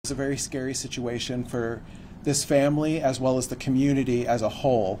a very scary situation for this family as well as the community as a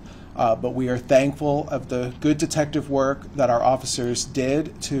whole. But we are thankful of the good detective work that our officers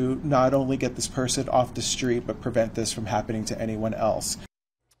did to not only get this person off the street, but prevent this from happening to anyone else.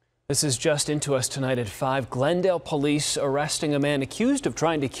 This is just into us tonight at 5. Glendale police arresting a man accused of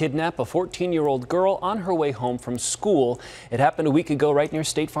trying to kidnap a 14-year-old girl on her way home from school. It happened a week ago right near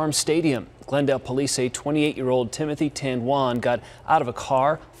State Farm Stadium. Glendale police say 28-year-old Timothy Tanwan got out of a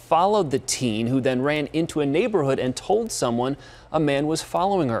car, followed the teen, who then ran into a neighborhood and told someone a man was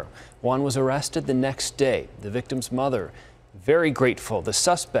following her. Juan was arrested the next day. The victim's mother very grateful the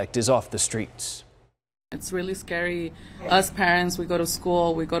suspect is off the streets. It's really scary. Us parents, we go to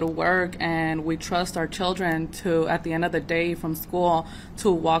school, we go to work, and we trust our children to, at the end of the day from school, to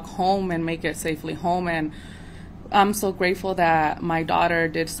walk home and make it safely home. And I'm so grateful that my daughter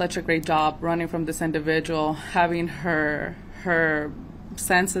did such a great job running from this individual, having her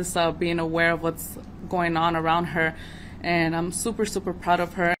senses of being aware of what's going on around her. And I'm super, super proud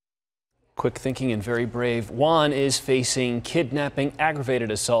of her. Quick thinking and very brave. Juan is facing kidnapping,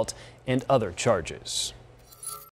 aggravated assault, and other charges.